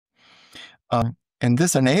And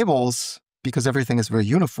this enables, because everything is very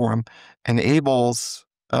uniform, enables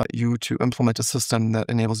you to implement a system that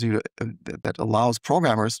enables you to, that allows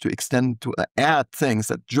programmers to extend, to add things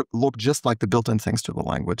that look just like the built-in things to the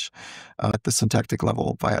language at the syntactic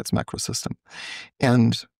level via its macro system.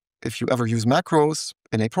 And if you ever use macros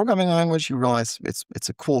in a programming language, you realize it's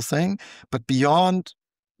a cool thing, but beyond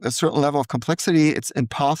a certain level of complexity, it's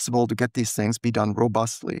impossible to get these things be done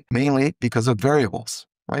robustly, mainly because of variables.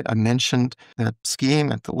 Right? I mentioned that scheme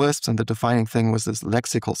and the lists, and the defining thing was this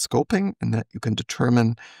lexical scoping, and that you can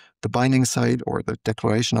determine the binding site or the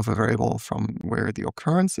declaration of a variable from where the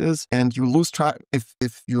occurrence is. And you lose track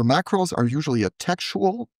if your macros are usually a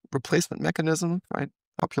textual replacement mechanism, right?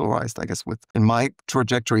 Popularized, I guess, in my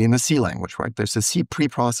trajectory in the C language, right? There's a C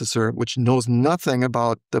preprocessor which knows nothing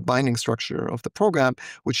about the binding structure of the program,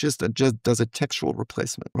 which just does a textual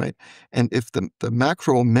replacement, right? And if the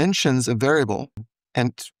macro mentions a variable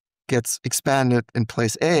and gets expanded in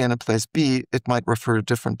place A and in place B, it might refer to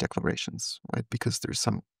different declarations, right? Because there's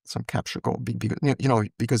some capture goal,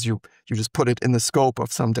 because you just put it in the scope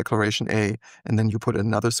of some declaration A, and then you put it in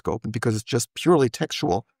another scope. And because it's just purely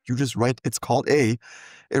textual, you just write, it's called A,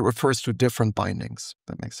 it refers to different bindings.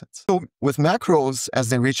 That makes sense. So with macros, as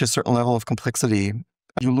they reach a certain level of complexity,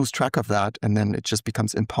 you lose track of that, and then it just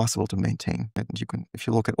becomes impossible to maintain. And you can, if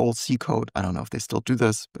you look at old C code, I don't know if they still do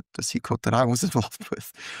this, but the C code that I was involved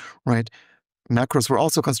with, right? Macros were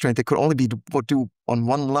also constrained. They could only be do on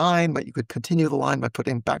one line, but you could continue the line by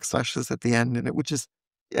putting backslashes at the end, and it would just,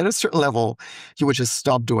 at a certain level, you would just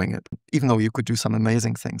stop doing it, even though you could do some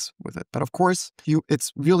amazing things with it. But of course,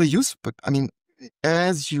 it's really useful. I mean,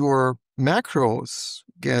 as your macros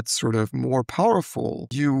get sort of more powerful,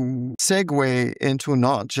 you segue into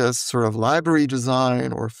not just sort of library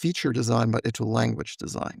design or feature design, but into language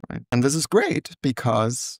design, right? And this is great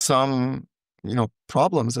because some,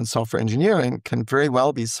 problems in software engineering can very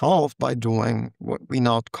well be solved by doing what we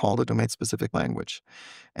now call the domain-specific language.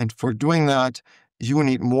 And for doing that, you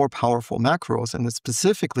need more powerful macros, and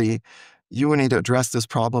specifically, you need to address this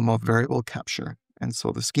problem of variable capture. And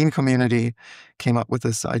so the scheme community came up with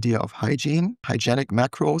this idea of hygienic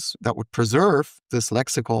macros that would preserve this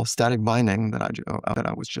lexical static binding that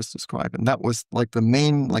I was just describing. And that was like the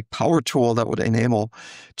main power tool that would enable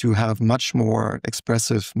to have much more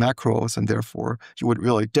expressive macros, and therefore you would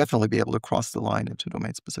really definitely be able to cross the line into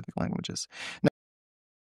domain-specific languages.